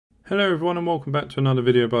Hello everyone and welcome back to another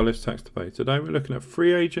video by List Tax Debate. Today we're looking at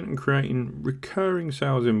FreeAgent and creating recurring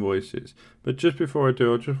sales invoices. But just before I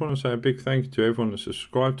do, I just want to say a big thank you to everyone that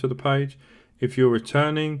subscribed to the page. If you're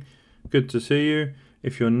returning, good to see you.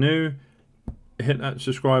 If you're new, hit that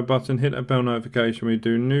subscribe button, hit that bell notification. We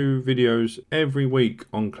do new videos every week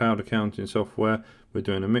on cloud accounting software. We're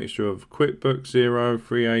doing a mixture of QuickBooks, Xero,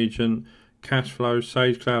 FreeAgent, Cashflow,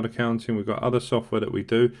 Sage Cloud Accounting. We've got other software that we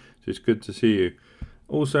do, so it's good to see you.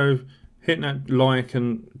 Also, hitting that like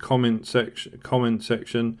and comment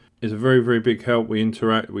section is a very big help. We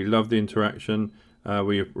interact, we love the interaction.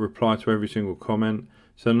 We reply to every single comment.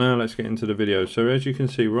 So now let's get into the video. So as you can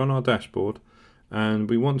see, we're on our dashboard and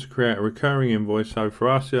we want to create a recurring invoice. So for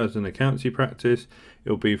us as an accountancy practice,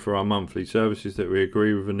 it'll be for our monthly services that we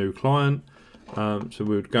agree with a new client. So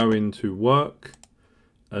we would go into work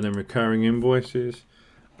and then recurring invoices,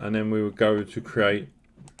 and then we would go to create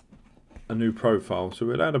a new profile. So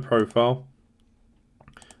we'll add a profile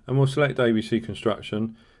and we'll select ABC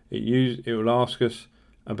Construction. It will ask us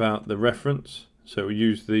about the reference, so we'll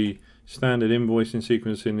use the standard invoicing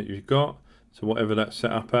sequencing that you've got, so whatever that's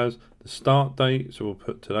set up as. The start date, so we'll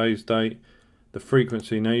put today's date. The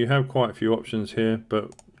frequency, now you have quite a few options here,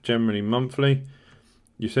 but generally monthly.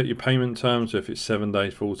 You set your payment terms, so if it's 7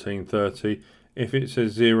 days, 14, 30. If it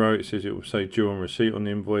says 0, it will say due on receipt on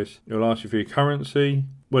the invoice. It will ask you for your currency,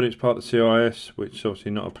 whether it's part of the CIS, which is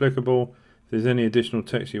obviously not applicable. If there's any additional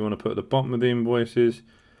text you want to put at the bottom of the invoices,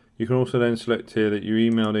 you can also then select here that you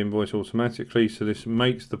email the invoice automatically, so this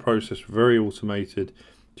makes the process very automated,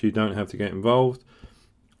 so you don't have to get involved.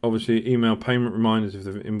 Obviously email payment reminders if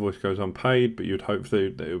the invoice goes unpaid, but you'd hope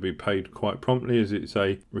that it will be paid quite promptly, as it's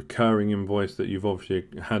a recurring invoice that you've obviously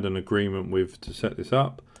had an agreement with to set this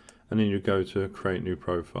up. And then you go to create new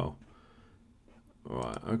profile.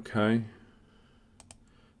 Right, okay.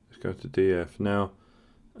 Let's go to DF. Now,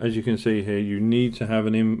 as you can see here, you need to have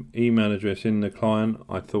an email address in the client.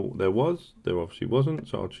 I thought there obviously wasn't,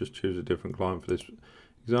 so I'll just choose a different client for this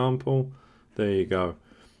example. There you go.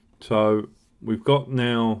 So we've got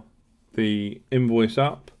now the invoice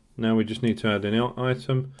up. Now we just need to add an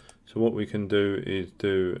item. So what we can do is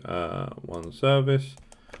do one service,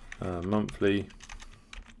 monthly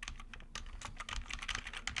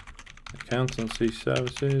accountancy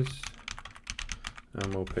services,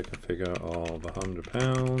 and we'll pick a figure of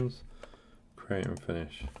 £100. Create and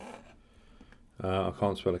finish. I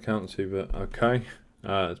can't spell accountancy, but okay.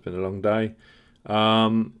 It's been a long day.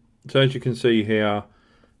 So as you can see here,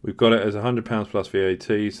 we've got it as £100 plus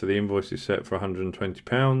VAT, so the invoice is set for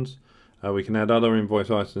 £120. We can add other invoice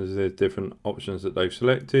items. There's different options that they've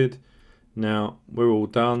selected. Now we're all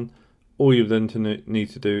done. All you then need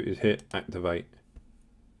to do is hit activate.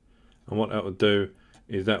 And what that will do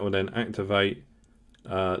is that will then activate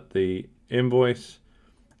the invoice.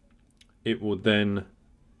 It will then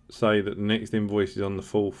say that the next invoice is on the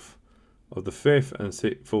 4th of the 5th and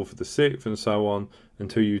 4th of the 6th and so on,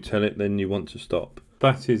 until you tell it then you want to stop.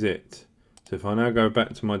 That is it. So if I now go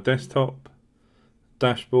back to my desktop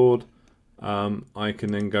dashboard, I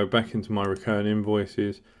can then go back into my recurring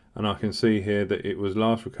invoices, and I can see here that it was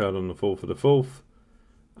last recurred on the 4th of the 4th,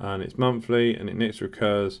 and it's monthly, and it next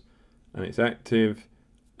recurs, and it's active,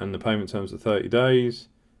 and the payment terms are 30 days,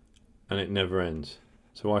 and it never ends.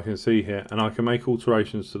 So I can see here, and I can make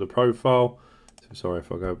alterations to the profile. So sorry,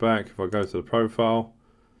 if I go back, if I go to the profile,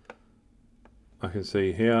 I can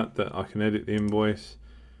see here that I can edit the invoice.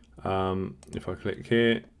 If I click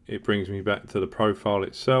here, it brings me back to the profile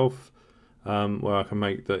itself, where I can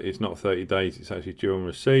make that it's not 30 days, it's actually due on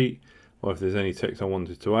receipt. Or if there's any text I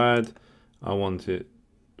wanted to add, I want it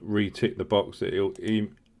re-tick the box that it'll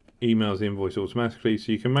emails the invoice automatically,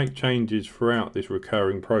 so you can make changes throughout this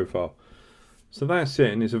recurring profile. So that's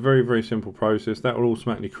it, and it's a very simple process that will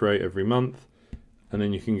automatically create every month, and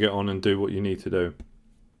then you can get on and do what you need to do.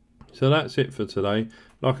 So that's it for today.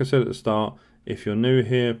 Like I said at the start, if you're new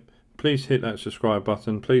here, please hit that subscribe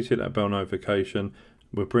button, please hit that bell notification.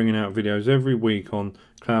 We're bringing out videos every week on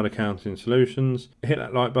cloud accounting solutions. Hit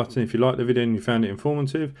that like button if you liked the video and you found it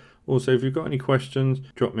informative. Also, if you've got any questions,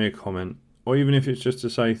 drop me a comment. Or even if it's just to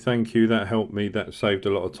say thank you, that helped me, that saved a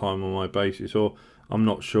lot of time on my basis, or I'm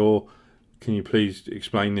not sure, can you please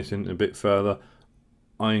explain this in a bit further?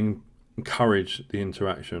 I encourage the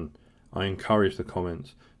interaction. I encourage the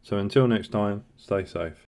comments. So until next time, stay safe.